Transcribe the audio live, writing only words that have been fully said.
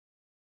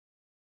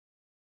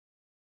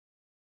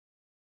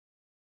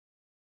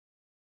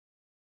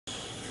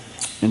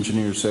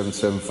Engineer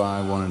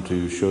 775 wanted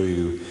to show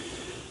you,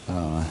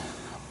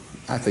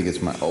 I think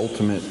it's my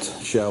ultimate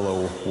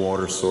shallow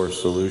water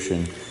source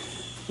solution,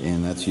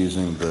 and that's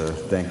using the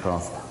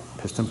Dankoff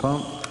piston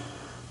pump.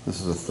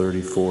 This is a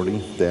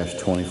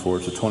 3040-24.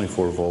 It's a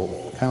 24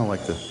 volt, kind of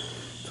like the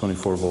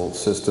 24 volt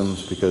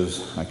systems,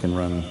 because I can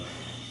run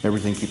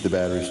everything, keep the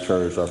batteries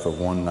charged off of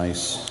one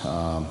nice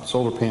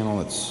solar panel.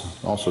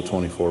 It's also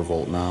 24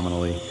 volt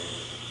nominally.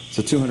 It's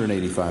a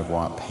 285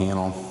 watt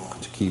panel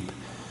to keep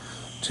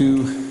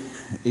 2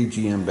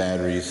 AGM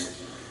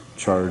batteries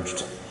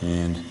charged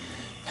and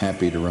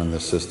happy to run the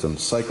system.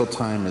 Cycle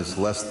time is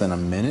less than a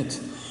minute,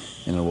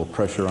 and it will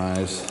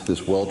pressurize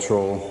this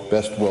Well-Troll,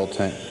 best well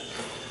tank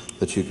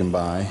that you can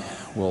buy.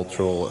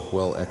 Well-Troll,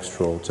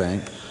 Well-X-Troll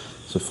tank.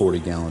 It's a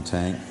 40-gallon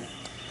tank.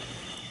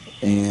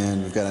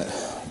 And we've got a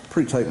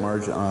pretty tight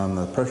margin on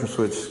the pressure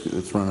switch.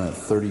 It's running at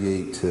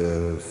 38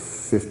 to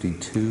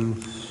 52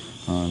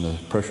 on the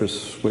pressure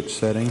switch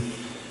setting.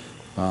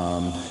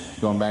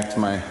 Going back to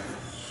my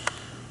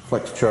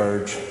flex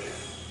charge,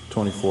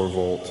 24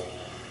 volt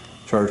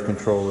charge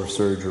controller,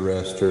 surge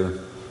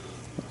arrestor,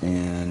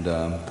 and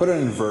put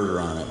an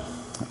inverter on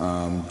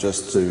it,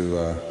 just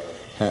to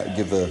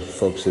give the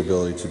folks the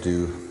ability to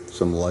do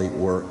some light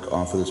work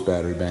off of this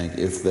battery bank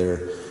if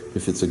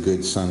it's a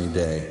good sunny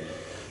day.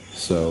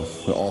 So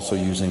we're also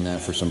using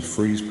that for some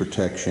freeze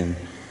protection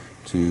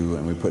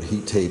and we put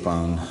heat tape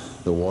on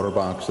the water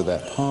box of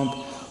that pump,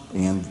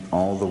 and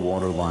all the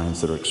water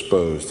lines that are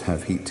exposed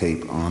have heat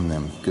tape on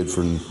them. Good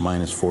for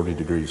minus 40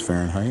 degrees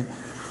Fahrenheit.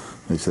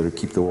 They said to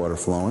keep the water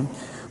flowing.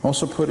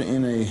 Also put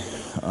in a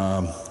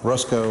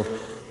Rusco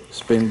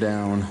spin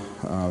down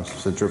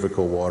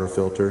centrifugal water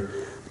filter.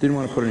 Didn't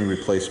want to put any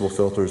replaceable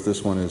filters.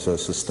 This one is a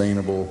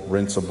sustainable,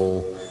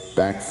 rinsable,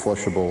 back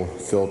flushable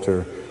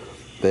filter.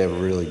 They have a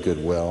really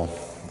good well,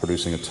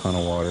 producing a ton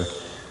of water.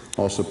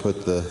 Also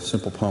put the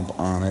simple pump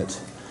on it.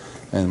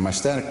 And my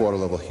static water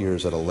level here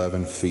is at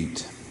 11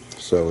 feet.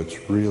 So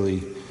it's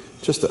really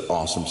just an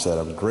awesome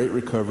setup. Great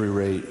recovery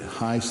rate,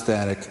 high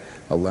static,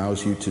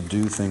 allows you to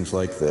do things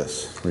like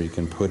this, where you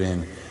can put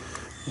in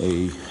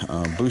a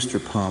booster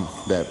pump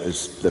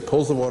that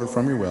pulls the water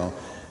from your well,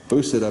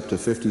 boost it up to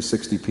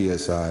 50-60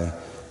 psi,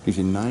 gives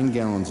you 9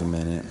 gallons a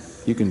minute.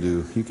 You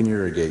can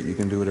irrigate, you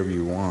can do whatever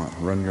you want,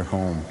 run your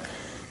home.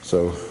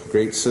 So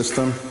great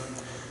system,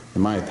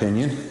 in my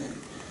opinion,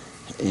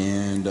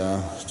 and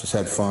just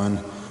had fun.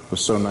 It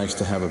was so nice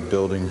to have a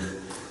building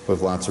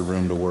with lots of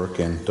room to work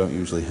in. Don't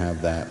usually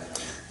have that.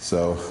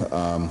 So,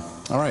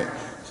 all right,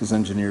 this is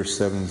Engineer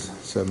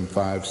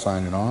 775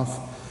 signing off.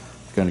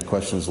 If you've got any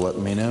questions, let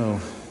me know.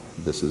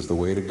 This is the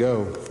way to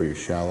go for your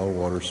shallow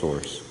water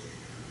source.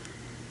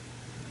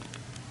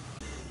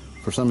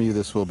 For some of you,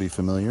 this will be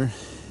familiar.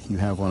 You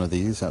have one of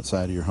these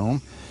outside of your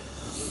home.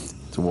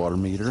 It's a water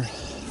meter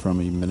from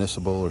a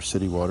municipal or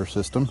city water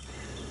system,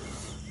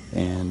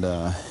 and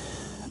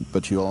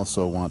but you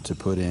also want to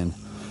put in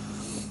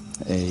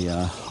a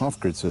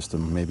off-grid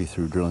system, maybe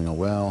through drilling a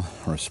well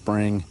or a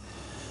spring,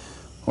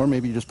 or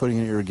maybe you're just putting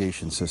an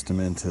irrigation system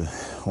in to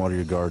water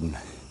your garden.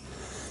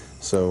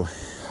 So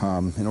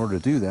in order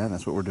to do that,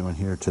 that's what we're doing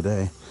here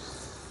today.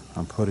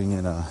 I'm putting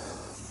in a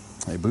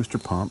booster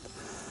pump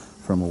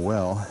from a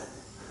well,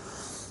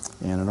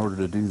 and in order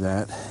to do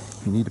that,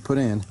 you need to put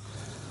in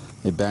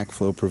a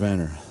backflow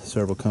preventer.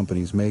 Several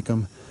companies make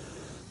them.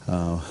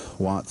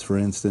 Watts, for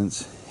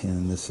instance,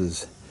 and this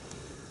is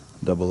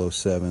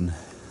 007.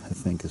 I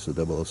think it's a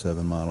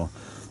 007 model.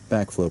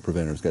 Backflow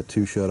preventer. It's got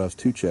 2 shutoffs,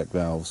 2 check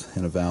valves,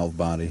 and a valve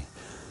body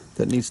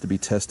that needs to be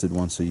tested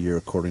once a year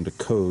according to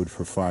code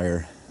for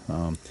fire.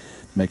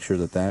 Make sure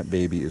that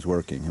baby is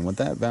working. And what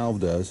that valve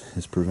does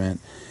is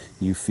prevent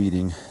you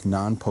feeding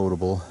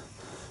non-potable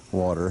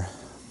water,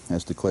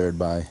 as declared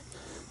by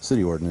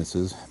city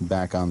ordinances,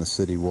 back on the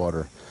city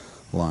water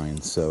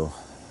line. So,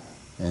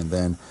 and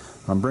then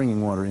I'm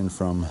bringing water in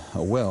from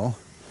a well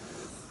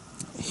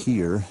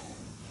here,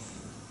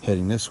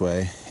 heading this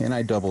way, and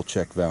I double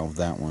check valve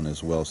that one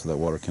as well, so that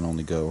water can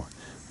only go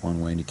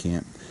one way, and you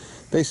can't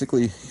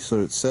basically,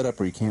 so it's set up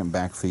where you can't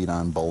backfeed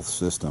on both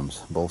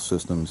systems. Both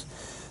systems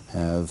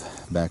have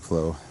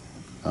backflow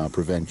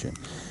prevention,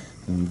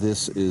 and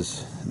this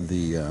is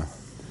the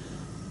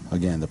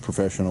again, the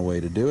professional way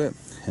to do it.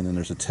 And then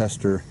there's a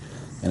tester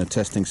and a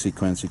testing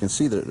sequence. You can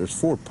see that there's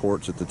 4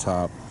 ports at the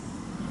top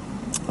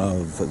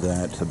of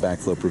that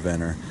backflow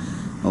preventer.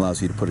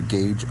 Allows you to put a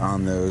gauge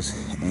on those,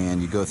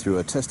 and you go through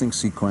a testing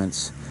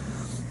sequence,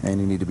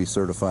 and you need to be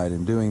certified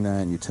in doing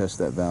that, and you test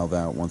that valve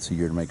out once a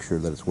year to make sure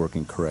that it's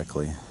working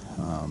correctly.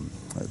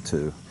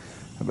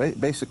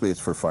 Basically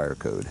it's for fire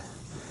code.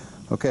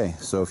 Okay,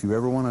 so if you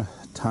ever want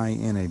to tie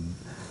in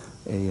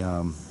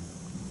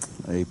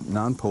a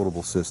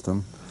non-potable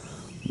system,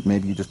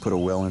 maybe you just put a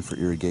well in for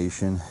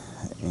irrigation,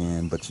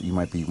 but you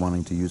might be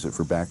wanting to use it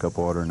for backup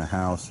water in the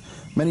house.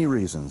 Many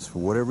reasons. For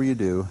whatever you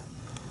do,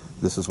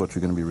 this is what you're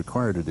going to be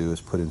required to do,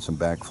 is put in some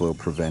backflow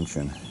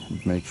prevention.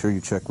 Make sure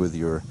you check with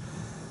your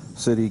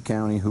city,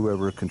 county,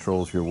 whoever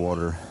controls your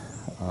water,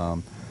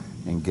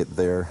 and get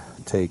their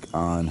take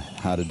on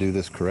how to do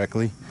this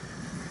correctly.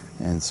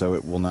 and so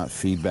it will not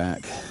feed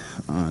back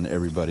on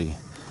everybody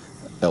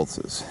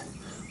else's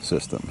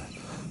system.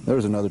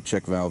 There's another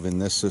check valve in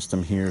this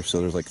system here, so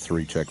there's like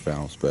 3 check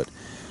valves, but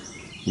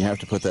you have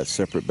to put that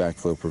separate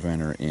backflow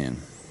preventer in.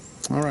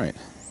 All right,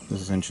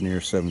 this is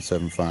Engineer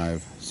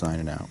 775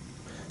 signing out.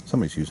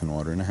 Somebody's using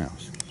water in the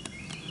house.